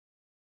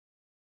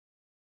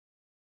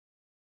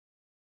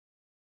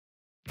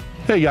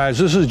Hey guys,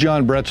 this is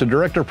John Bretza,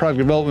 Director of Product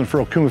Development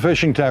for Okuma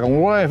Fishing Tackle. And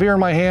what I have here in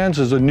my hands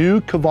is a new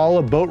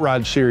Cavalla Boat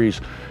Rod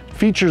series. It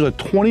features a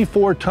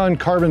 24-ton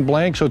carbon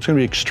blank, so it's going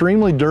to be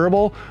extremely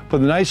durable. But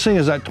the nice thing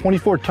is that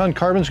 24-ton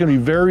carbon is going to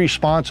be very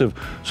responsive.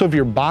 So if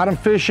you're bottom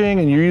fishing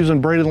and you're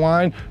using braided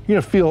line, you're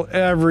going to feel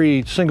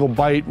every single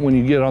bite when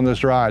you get on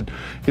this rod.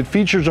 It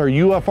features our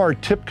UFR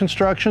tip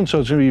construction, so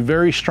it's going to be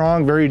very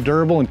strong, very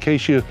durable in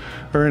case you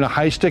are in a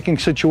high sticking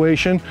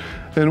situation.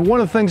 And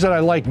one of the things that I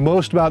like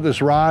most about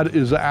this rod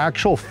is the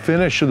actual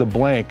finish of the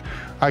blank.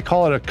 I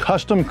call it a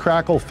custom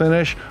crackle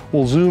finish.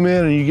 We'll zoom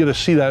in and you get to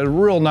see that. It's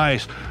real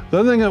nice. The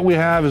other thing that we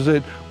have is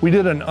that we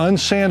did an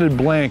unsanded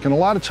blank, and a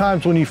lot of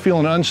times when you feel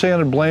an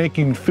unsanded blank,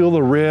 you can feel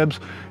the ribs.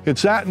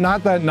 It's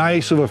not that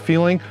nice of a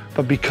feeling,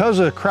 but because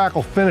of the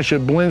crackle finish,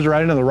 it blends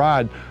right into the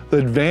rod. The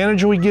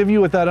advantage we give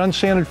you with that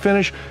unsanded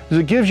finish is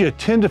it gives you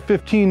 10 to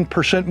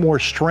 15% more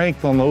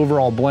strength on the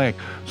overall blank,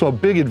 so a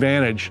big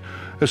advantage.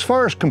 As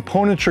far as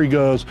componentry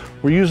goes,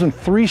 we're using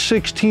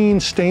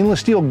 3/16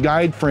 stainless steel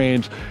guide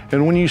frames,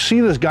 and when you see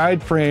this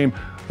guide frame,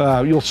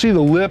 you'll see the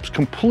lips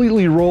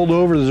completely rolled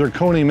over the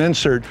zirconium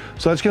insert,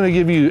 so that's going to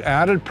give you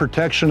added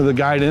protection of the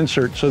guide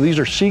insert. So these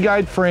are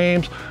C-guide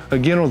frames,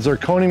 again with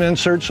zirconium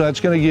insert, so that's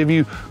going to give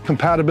you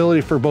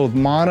compatibility for both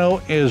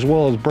mono as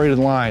well as braided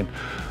line.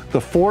 The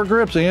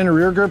foregrips and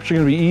rear grips are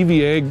going to be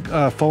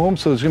EVA foam,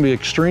 so it's going to be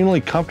extremely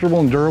comfortable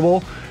and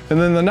durable. And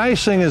then the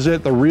nice thing is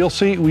that the reel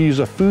seat, we use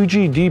a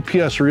Fuji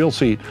DPS reel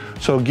seat.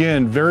 So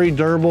again, very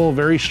durable,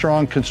 very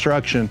strong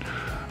construction.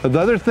 The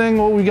other thing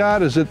what we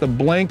got is that the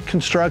blank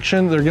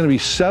construction, they're going to be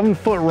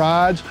 7-foot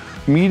rods,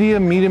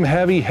 medium, medium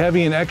heavy,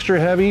 heavy and extra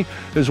heavy,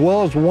 as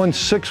well as one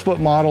 6-foot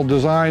model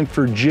designed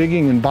for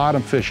jigging and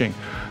bottom fishing.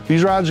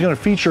 These rods are going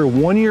to feature a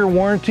 1-year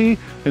warranty,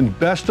 and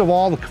best of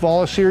all, the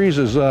Cavalla series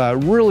is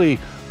really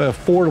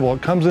affordable.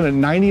 It comes in at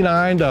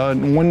 $99 to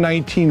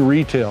 $119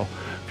 retail.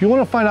 If you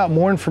want to find out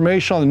more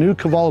information on the new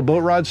Cavalla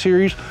Boat Rod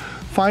series,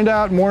 find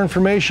out more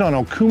information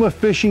on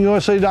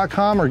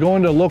OkumaFishingUSA.com or go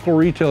into a local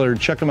retailer and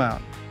check them out.